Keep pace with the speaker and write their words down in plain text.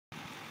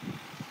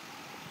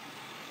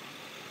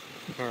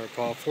Alright,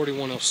 Paul,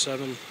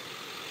 4107,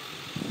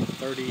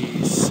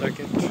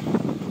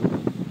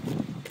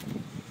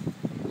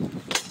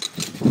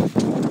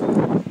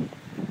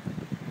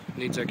 32nd.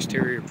 Needs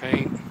exterior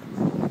paint. And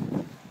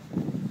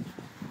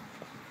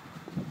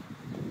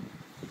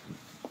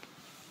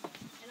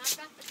I've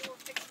got the door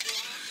fixed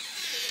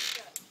locked,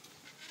 so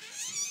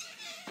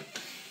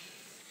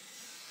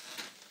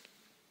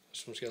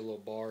This one's got a little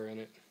bar in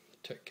it.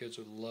 Tech kids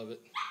would love it.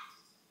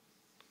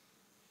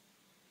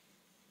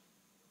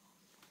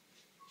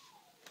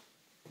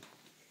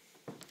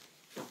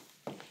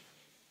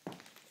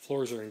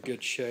 Floors are in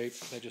good shape.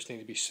 They just need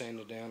to be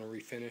sanded down and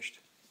refinished.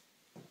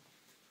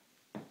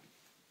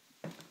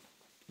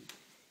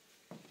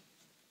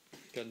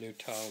 Got new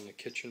tile in the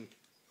kitchen.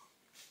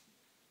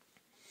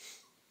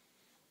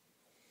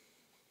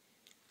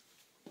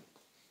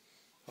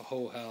 The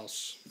whole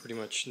house pretty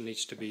much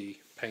needs to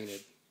be painted.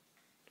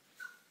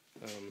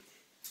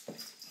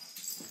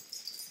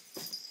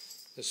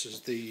 This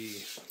is the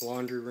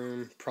laundry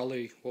room.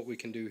 Probably what we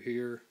can do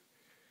here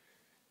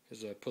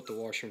is put the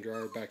washer and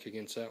dryer back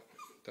against that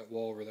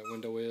wall where that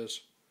window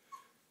is,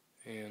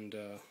 and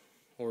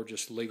or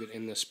just leave it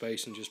in this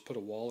space and just put a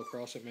wall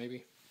across it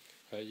maybe.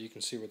 You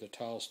can see where the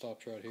tile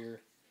stops right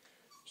here,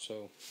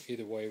 so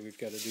either way we've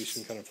got to do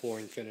some kind of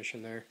flooring finish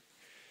in there.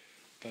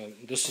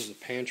 This is the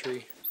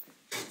pantry.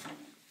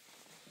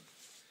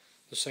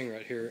 This thing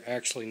right here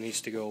actually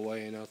needs to go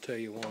away, and I'll tell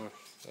you why.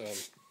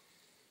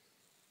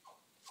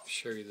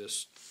 Show you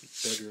this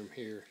bedroom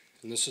here,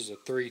 and this is a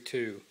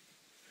 3-2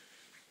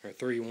 or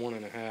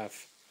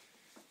 3-1.5.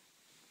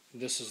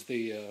 This is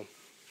the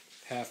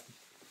half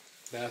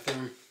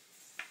bathroom.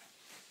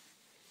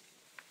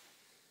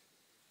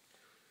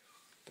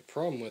 The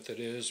problem with it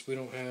is we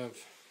don't have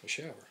a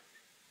shower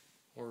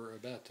or a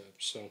bathtub,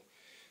 so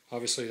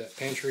obviously that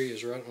pantry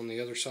is right on the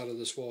other side of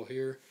this wall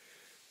here,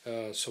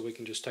 so we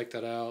can just take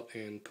that out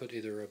and put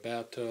either a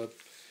bathtub.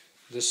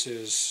 It's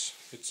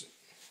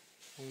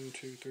 1,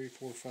 2, 3,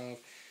 4, 5.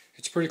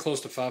 It's pretty close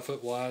to 5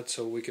 foot wide,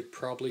 so we could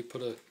probably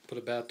put a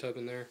bathtub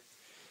in there,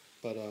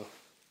 but we'll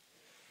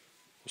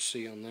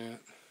see on that.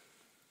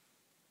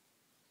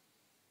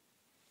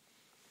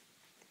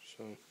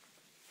 So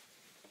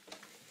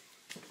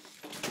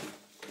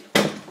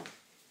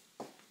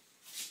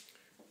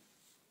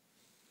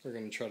we're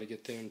going to try to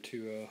get them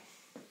to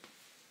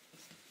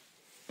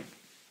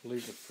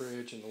leave the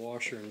fridge and the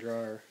washer and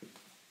dryer.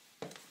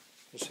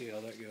 We'll see how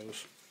that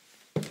goes.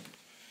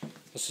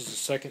 This is the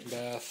second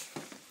bath.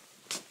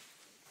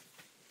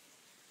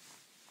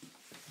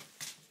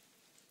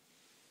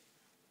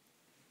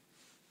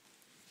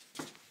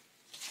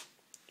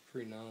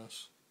 Pretty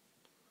nice.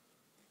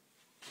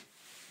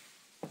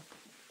 I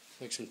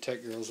think some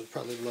tech girls would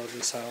probably love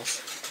this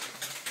house.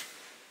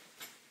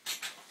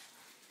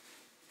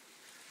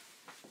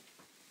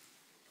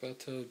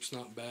 Bathtub's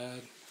not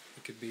bad.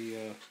 It could be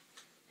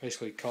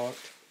basically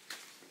caulked.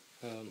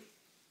 I don't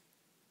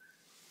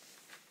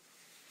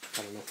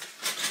know.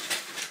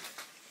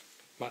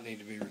 Might need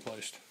to be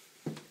replaced.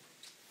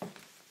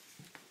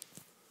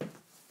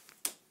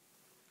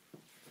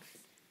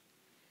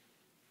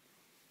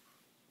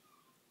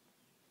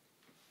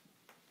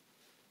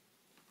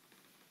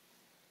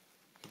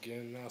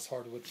 Again, nice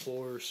hardwood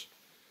floors.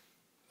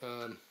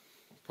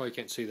 Probably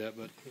can't see that,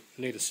 but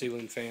need a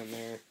ceiling fan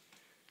there.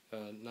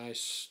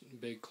 Nice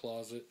big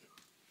closet.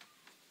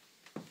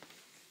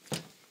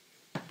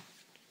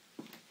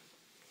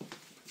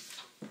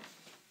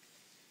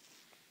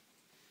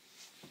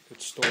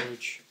 Good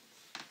storage.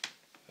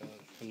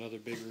 Another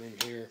big room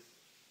here.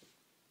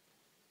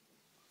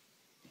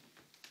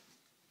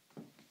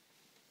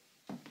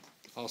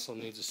 Also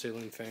needs a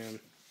ceiling fan.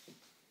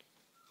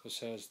 This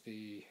has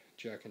the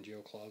Jack and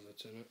Jill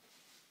closets in it.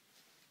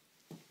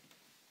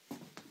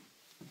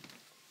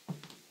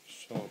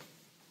 So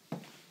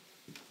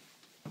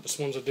this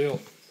one's a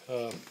deal.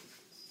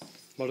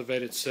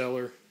 Motivated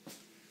seller.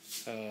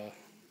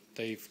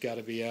 They've got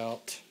to be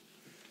out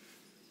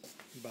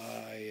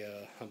by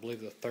I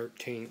believe the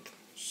 13th.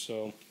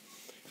 So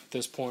at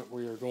this point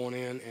we are going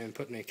in and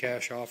putting a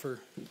cash offer,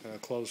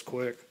 close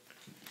quick,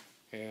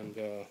 and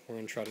we're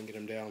going to try to get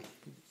them down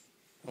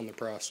on the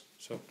price.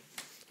 So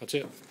that's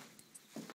it.